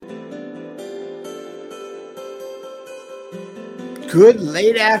Good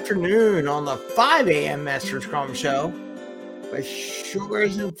late afternoon on the 5 a.m. Master Scrum Show. But sure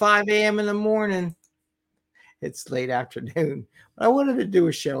isn't 5 a.m. in the morning. It's late afternoon. But I wanted to do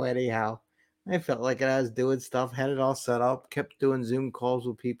a show anyhow. I felt like I was doing stuff, had it all set up, kept doing Zoom calls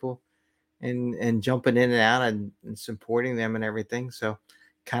with people and jumping in and out and supporting them and everything. So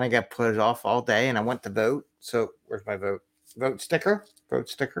kind of got put off all day and I went to vote. So where's my vote? Vote sticker.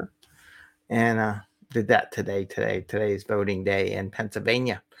 And did that today. Today's voting day in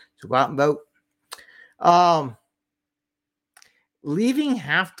Pennsylvania. So go out and vote. Leaving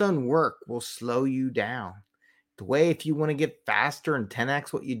half done work will slow you down. The way, if you want to get faster and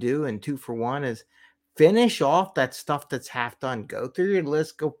 10x what you do and 2 for 1, is finish off that stuff that's half done. Go through your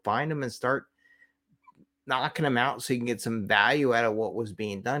list, go find them and start knocking them out so you can get some value out of what was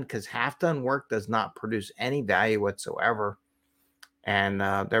being done, because half done work does not produce any value whatsoever. And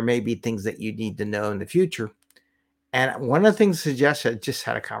there may be things that you need to know in the future. And one of the things suggested, I just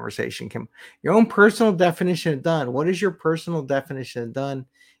had a conversation, Kim, your own personal definition of done. What is your personal definition of done?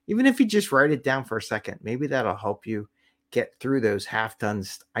 Even if you just write it down for a second, maybe that'll help you get through those half-done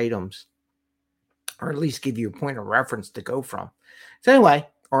items, or at least give you a point of reference to go from. So anyway,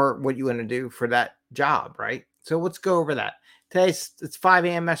 or what you want to do for that job, right? So let's go over that. It's 5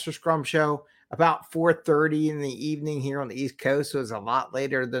 a.m. Master Scrum Show, about 4:30 in the evening here on the East Coast, so it's a lot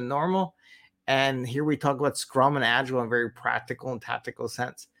later than normal. And here we talk about Scrum and Agile in a very practical and tactical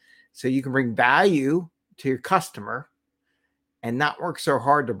sense. So you can bring value to your customer and not work so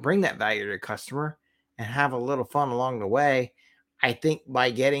hard to bring that value to your customer and have a little fun along the way. I think by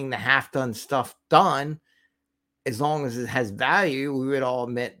getting the half-done stuff done, as long as it has value, we would all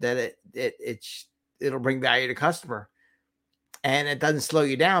admit that it'll bring value to customer. And it doesn't slow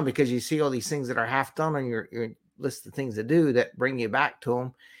you down because you see all these things that are half done on your list of things to do that bring you back to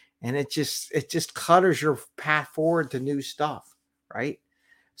them. And it just clutters your path forward to new stuff, right?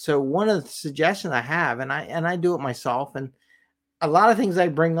 So one of the suggestions I have, and I do it myself, and a lot of things I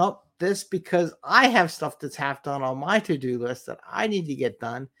bring up this because I have stuff that's half done on my to-do list that I need to get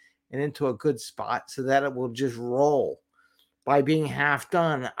done and into a good spot so that it will just roll. By being half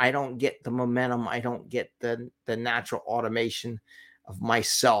done, I don't get the momentum. I don't get the natural automation of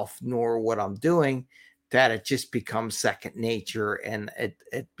myself, nor what I'm doing, that it just becomes second nature and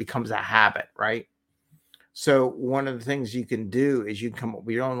it becomes a habit, right? So one of the things you can do is you can come up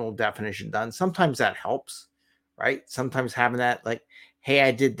with your own little definition done. Sometimes that helps, right? Sometimes having that, like, hey,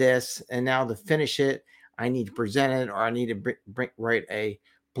 I did this, and now to finish it, I need to present it, or I need to write a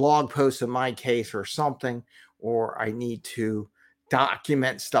blog post in my case or something, or I need to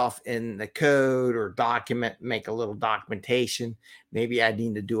document stuff in the code or make a little documentation. Maybe I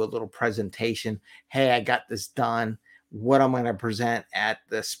need to do a little presentation. Hey, I got this done. What I'm going to present at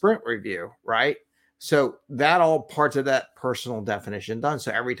the sprint review, right? So that all parts of that personal definition done.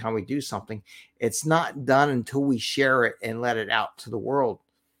 So every time we do something, it's not done until we share it and let it out to the world,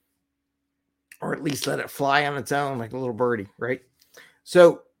 or at least let it fly on its own like a little birdie, right?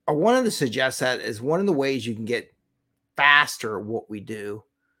 So I wanted to suggest that is one of the ways you can get faster what we do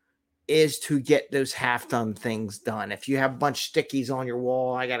is to get those half-done things done. If you have a bunch of stickies on your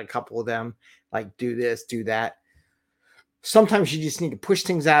wall, I got a couple of them, like do this, do that. Sometimes you just need to push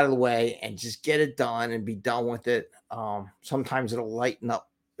things out of the way and just get it done and be done with it. Sometimes it'll lighten up.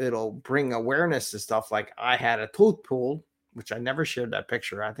 It'll bring awareness to stuff. Like I had a tooth pulled, which I never shared that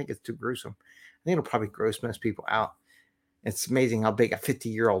picture. I think it's too gruesome. I think it'll probably gross most people out. It's amazing how big a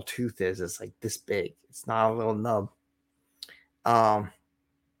 50-year-old tooth is. It's like this big. It's not a little nub. I'm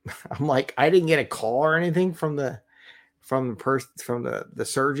like, I didn't get a call or anything from the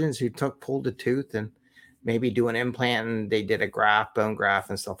surgeons who pulled the tooth and maybe do an implant, and they did a bone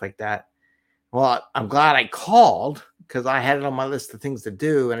graft and stuff like that. Well, I'm glad I called because I had it on my list of things to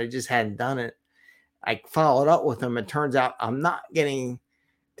do and I just hadn't done it. I followed up with them. It turns out I'm not getting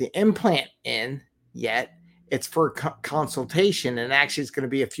the implant in yet. It's for consultation, and actually it's going to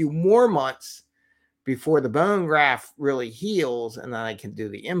be a few more months before the bone graft really heals, and then I can do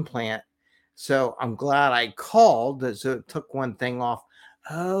the implant. So I'm glad I called. So it took one thing off.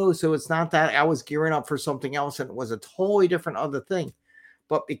 Oh, so it's not that I was gearing up for something else and it was a totally different other thing.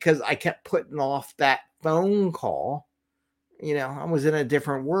 But because I kept putting off that phone call, I was in a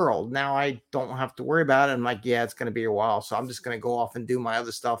different world. Now I don't have to worry about it. I'm like, yeah, it's going to be a while. So I'm just going to go off and do my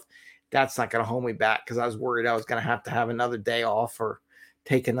other stuff. That's not going to hold me back because I was worried I was going to have another day off or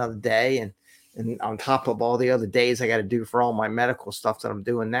take another day. And on top of all the other days I got to do for all my medical stuff that I'm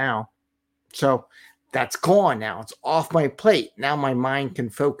doing now. So that's gone now. It's off my plate. Now my mind can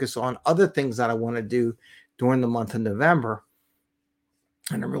focus on other things that I want to do during the month of November.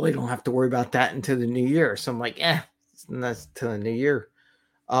 And I really don't have to worry about that until the new year. So I'm like, and that's to the new year.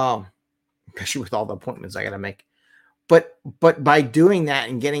 Especially with all the appointments I got to make. But by doing that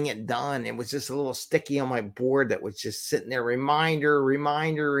and getting it done, it was just a little sticky on my board that was just sitting there. Reminder.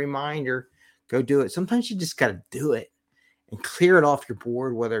 Go do it. Sometimes you just got to do it and clear it off your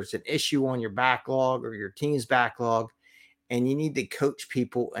board, whether it's an issue on your backlog or your team's backlog. And you need to coach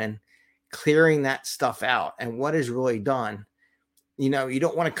people and clearing that stuff out. And what is really done, you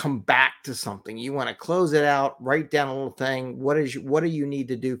don't want to come back to something. You want to close it out, write down a little thing. What do you need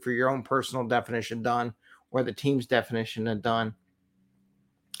to do for your own personal definition done or the team's definition of done?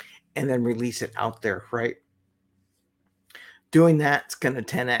 And then release it out there, right? Doing that's going to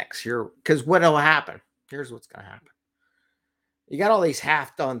 10x because what will happen? Here's what's going to happen. You got all these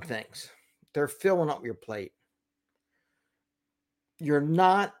half-done things. They're filling up your plate. You're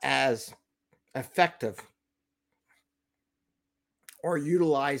not as effective or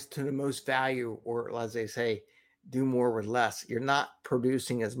utilized to the most value, or as they say, do more with less. You're not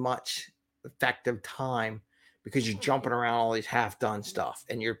producing as much effective time because you're jumping around all these half-done stuff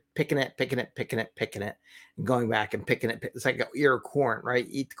and you're picking it, and going back and picking it. It's like an ear of corn, right?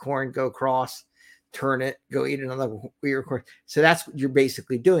 Eat the corn, go across, turn it, go eat another ear of corn. So that's what you're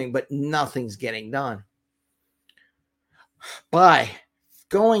basically doing, but nothing's getting done. By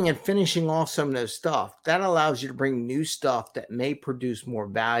going and finishing off some of those stuff, that allows you to bring new stuff that may produce more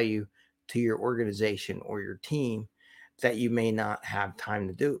value to your organization or your team that you may not have time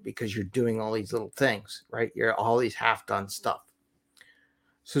to do because you're doing all these little things, right? You're all these half-done stuff.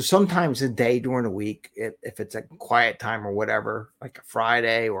 So sometimes a day during the week, if it's a quiet time or whatever, like a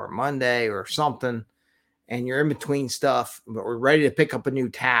Friday or a Monday or something, and you're in between stuff, but we're ready to pick up a new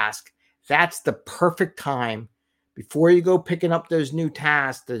task, that's the perfect time before you go picking up those new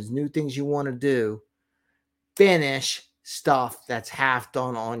tasks, those new things you want to do. Finish stuff that's half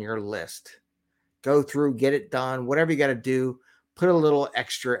done on your list. Go through, get it done, whatever you got to do. Put a little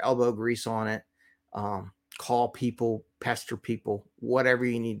extra elbow grease on it. Call people, pester people, whatever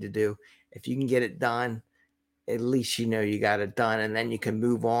you need to do. If you can get it done, at least you know you got it done, and then you can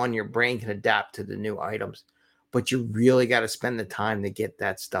move on. Your brain can adapt to the new items, but you really got to spend the time to get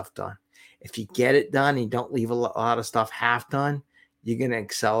that stuff done. If you get it done and you don't leave a lot of stuff half done, you're going to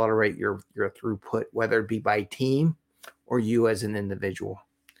accelerate your throughput, whether it be by team or you as an individual.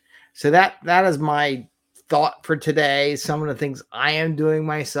 So that is my thought for today. Some of the things I am doing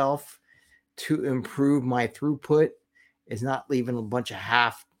myself to improve my throughput is not leaving a bunch of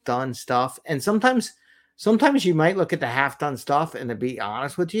half-done stuff. And sometimes you might look at the half-done stuff and to be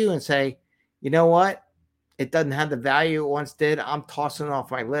honest with you and say, you know what? It doesn't have the value it once did. I'm tossing it off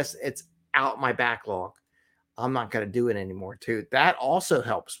my list. It's out my backlog. I'm not going to do it anymore too. That also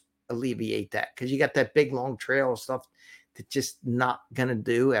helps alleviate that because you got that big long trail of stuff that just not going to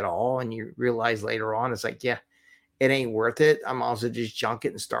do at all. And you realize later on, it's like, yeah, it ain't worth it. I'm also just junk it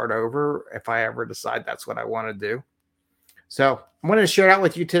and start over if I ever decide that's what I want to do. So I wanted to share that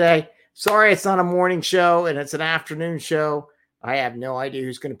with you today. Sorry, it's not a morning show and it's an afternoon show. I have no idea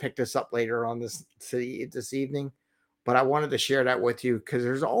who's going to pick this up later on this evening, but I wanted to share that with you because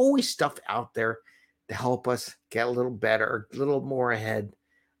there's always stuff out there to help us get a little better, a little more ahead.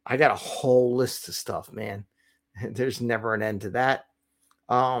 I got a whole list of stuff, man. There's never an end to that.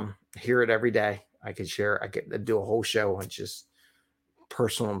 Hear it every day. I could do a whole show on just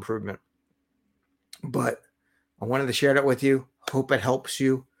personal improvement. But I wanted to share that with you. Hope it helps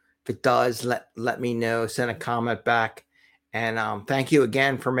you. If it does, let me know. Send a comment back. And thank you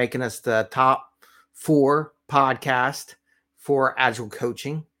again for making us the top 4 podcast for Agile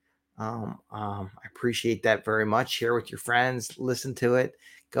coaching. I appreciate that very much. Share with your friends. Listen to it.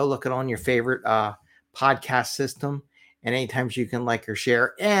 Go look it on your favorite podcast system. And anytime you can like or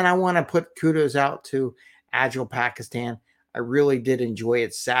share. And I want to put kudos out to Agile Pakistan. I really did enjoy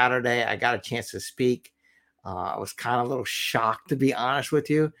it Saturday. I got a chance to speak. I was kind of a little shocked, to be honest with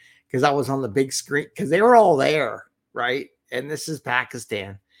you, because I was on the big screen because they were all there, right? And this is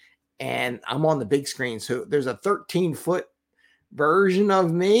Pakistan. And I'm on the big screen. So there's a 13-foot version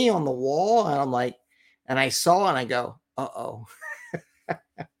of me on the wall. And I'm like, and I saw and I go, uh-oh.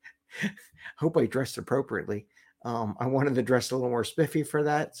 Hope I dressed appropriately. I wanted to dress a little more spiffy for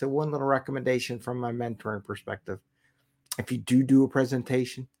that. So one little recommendation from my mentoring perspective. If you do a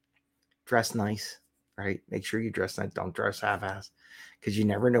presentation, dress nice, right? Make sure you dress nice. Don't dress half-ass because you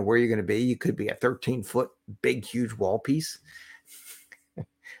never know where you're going to be. You could be a 13-foot, big, huge wall piece.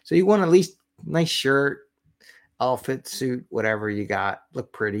 So you want at least nice shirt, outfit, suit, whatever you got.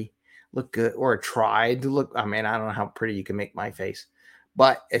 Look pretty, look good, or try to look. I mean, I don't know how pretty you can make my face,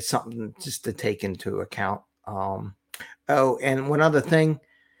 but it's something just to take into account. And one other thing,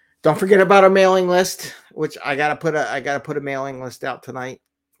 Don't forget about our mailing list, which I gotta put a mailing list out tonight.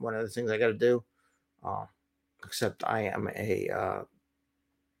 One of the things I gotta do. Uh, except I am a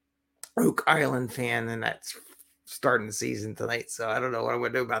Oak Island fan, and that's starting the season tonight. So I don't know what I'm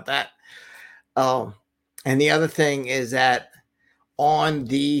gonna do about that. Um, and the other thing is that on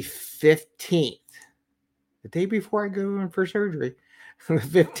the 15th, the day before I go in for surgery, the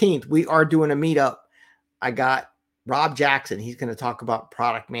 15th, we are doing a meetup. I got Rob Jackson. He's going to talk about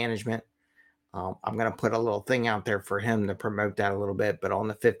product management. I'm going to put a little thing out there for him to promote that a little bit. But on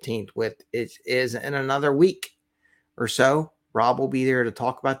the 15th, it is in another week or so, Rob will be there to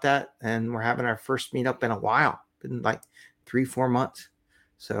talk about that. And we're having our first meetup in a while, been like 3-4 months.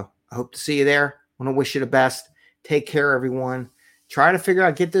 So I hope to see you there. I want to wish you the best. Take care, everyone. Try to figure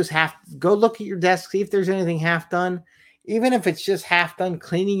out, get those go look at your desk, see if there's anything half done. Even if it's just half done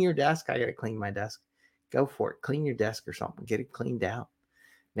cleaning your desk. I got to clean my desk. Go for it. Clean your desk or something. Get it cleaned out.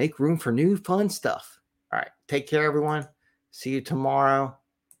 Make room for new fun stuff. All right. Take care, everyone. See you tomorrow.